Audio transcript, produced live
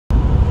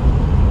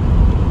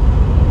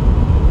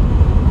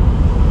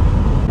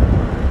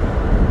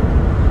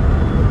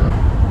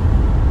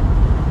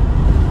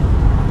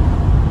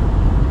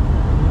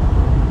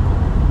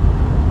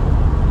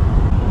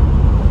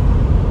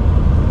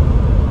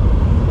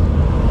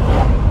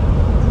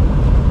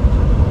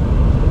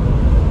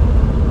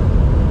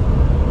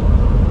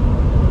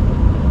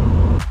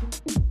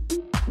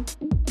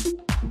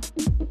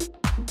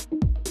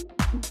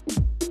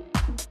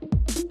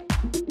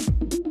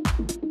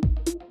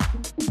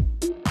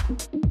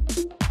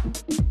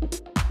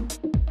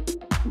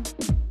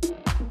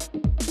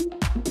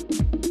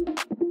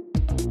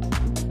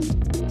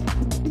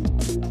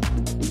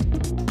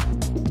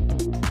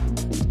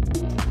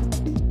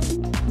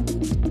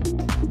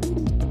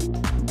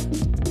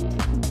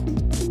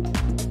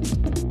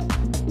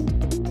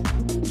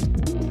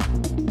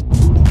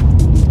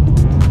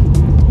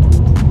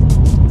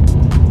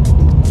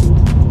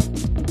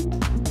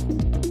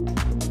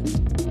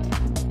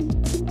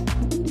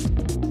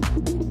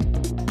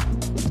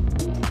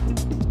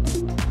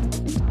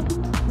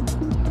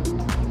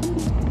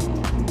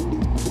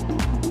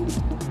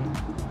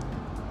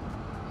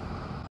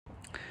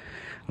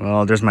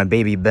Well, there's my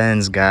Baby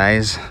Benz,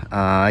 guys.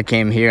 I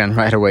came here and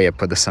right away I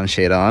put the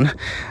sunshade on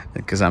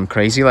because I'm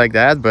crazy like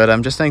that, but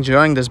I'm just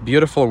enjoying this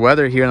beautiful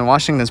weather here in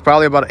Washington. It's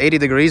probably about 80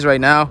 degrees right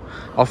now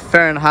of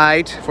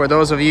Fahrenheit. For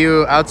those of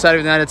you outside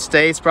of the United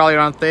States, probably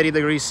around 30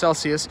 degrees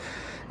Celsius.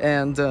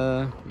 And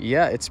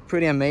yeah, it's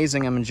pretty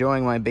amazing. I'm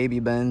enjoying my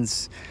Baby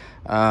Benz.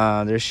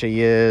 There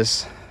she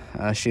is.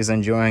 She's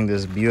enjoying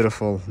this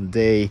beautiful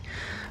day,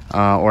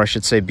 or I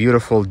should say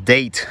beautiful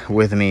date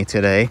with me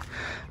today.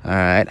 All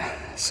right,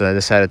 so I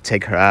decided to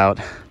take her out.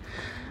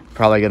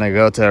 Probably gonna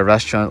go to a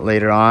restaurant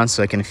later on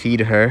so I can feed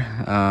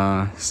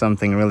her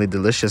something really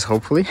delicious,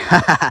 hopefully.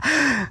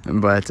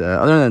 But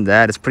other than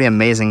that, it's pretty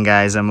amazing,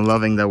 guys. I'm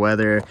loving the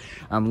weather.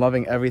 I'm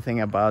loving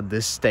everything about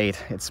this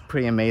state. It's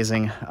pretty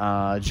amazing.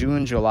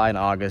 June, July, and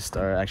August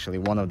are actually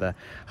one of the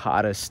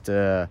hottest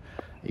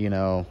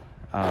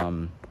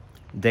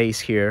days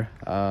here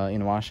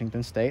in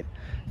Washington state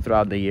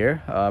throughout the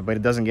year, but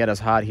it doesn't get as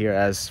hot here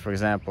as, for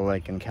example,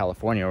 like in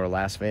California or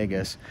Las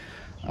Vegas.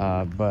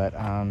 But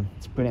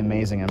it's pretty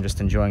amazing. I'm just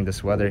enjoying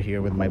this weather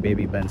here with my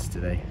Baby Benz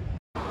today.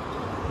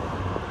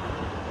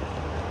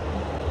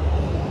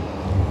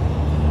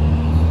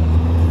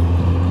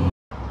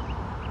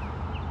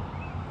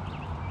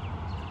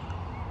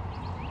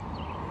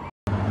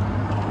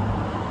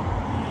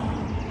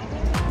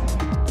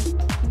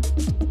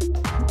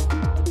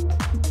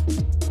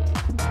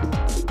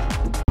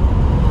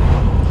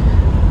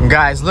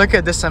 Guys, look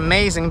at this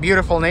amazing,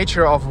 beautiful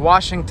nature of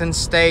Washington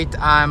state.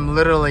 I'm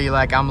literally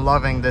like, I'm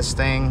loving this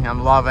thing.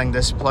 I'm loving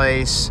this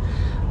place.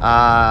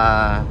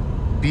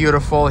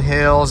 Beautiful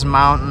hills,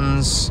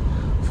 mountains,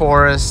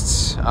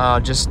 forests,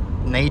 just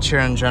nature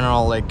in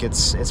general. Like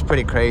it's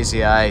pretty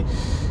crazy. I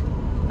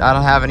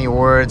don't have any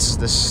words.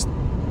 This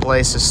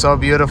place is so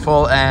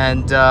beautiful,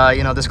 and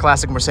you know, this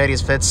classic Mercedes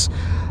fits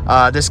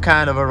this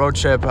kind of a road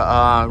trip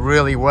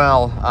really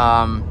well.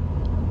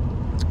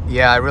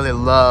 Yeah, I really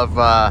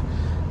love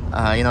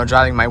you know,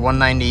 driving my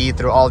 190E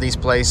through all these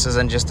places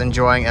and just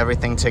enjoying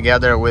everything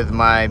together with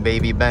my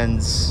Baby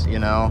Benz, you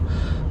know.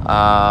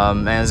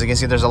 And as you can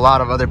see, there's a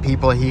lot of other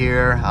people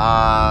here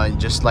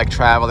just like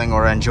traveling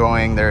or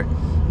enjoying their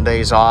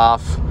days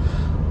off.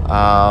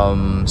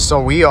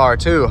 So we are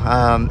too,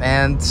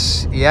 and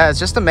yeah, it's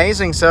just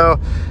amazing. So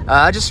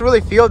I just really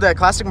feel that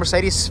classic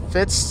Mercedes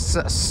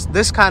fits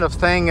this kind of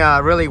thing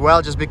really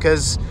well, just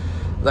because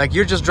like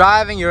you're just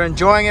driving, you're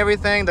enjoying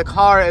everything. The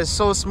car is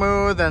so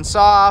smooth and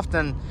soft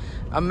and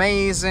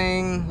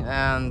amazing,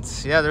 and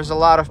yeah, there's a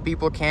lot of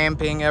people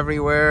camping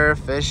everywhere,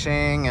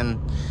 fishing and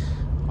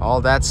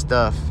all that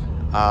stuff.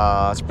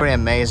 It's pretty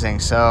amazing.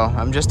 So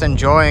I'm just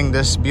enjoying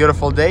this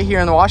beautiful day here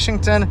in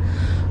Washington,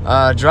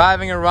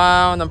 driving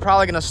around. I'm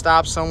probably gonna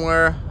stop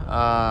somewhere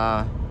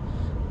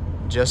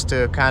just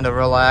to kind of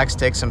relax,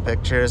 take some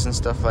pictures and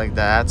stuff like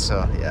that.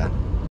 So yeah.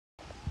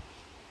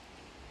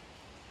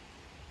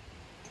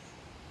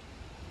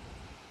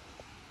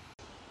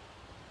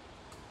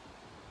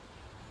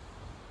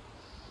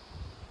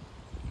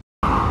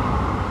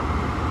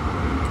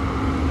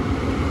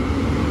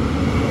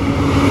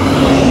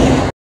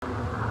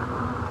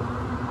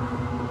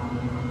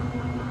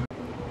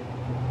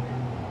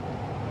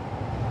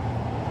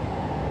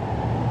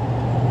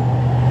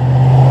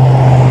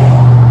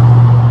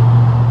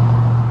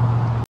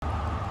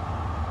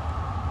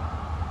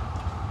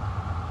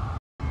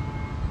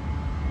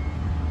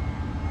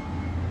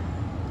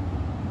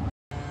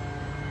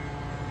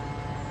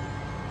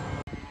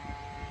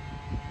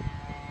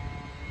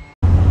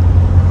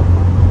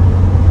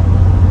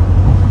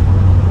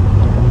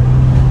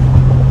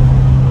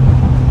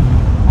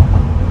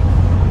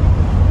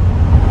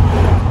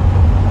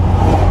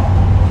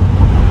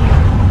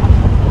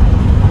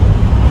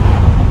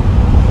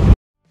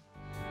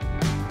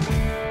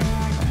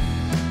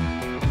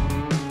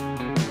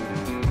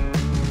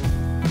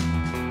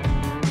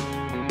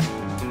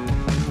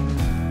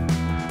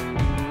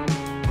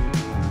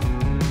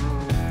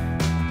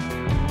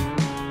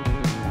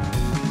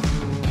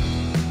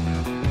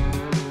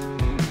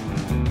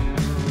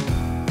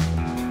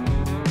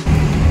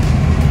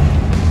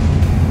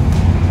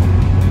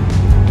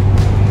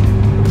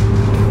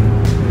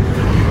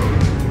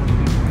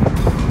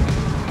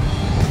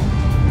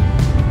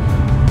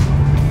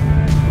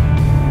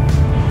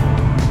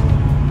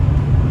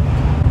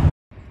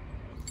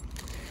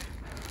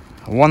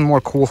 One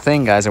more cool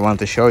thing, guys, I wanted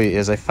to show you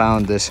is I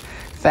found this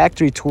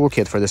factory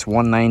toolkit for this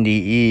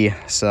 190E.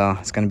 So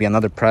it's gonna be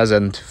another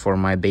present for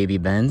my Baby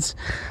Benz.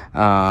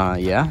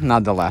 Yeah,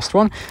 not the last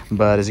one,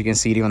 but as you can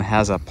see, it even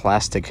has a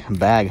plastic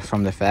bag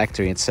from the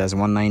factory. It says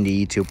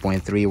 190E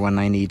 2.3,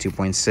 190E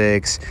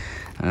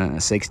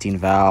 2.6, 16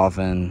 valve,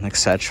 and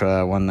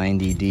etc.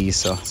 190D.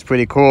 So it's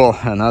pretty cool.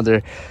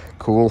 Another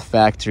cool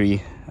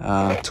factory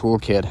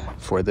toolkit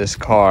for this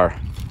car.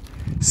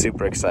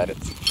 Super excited.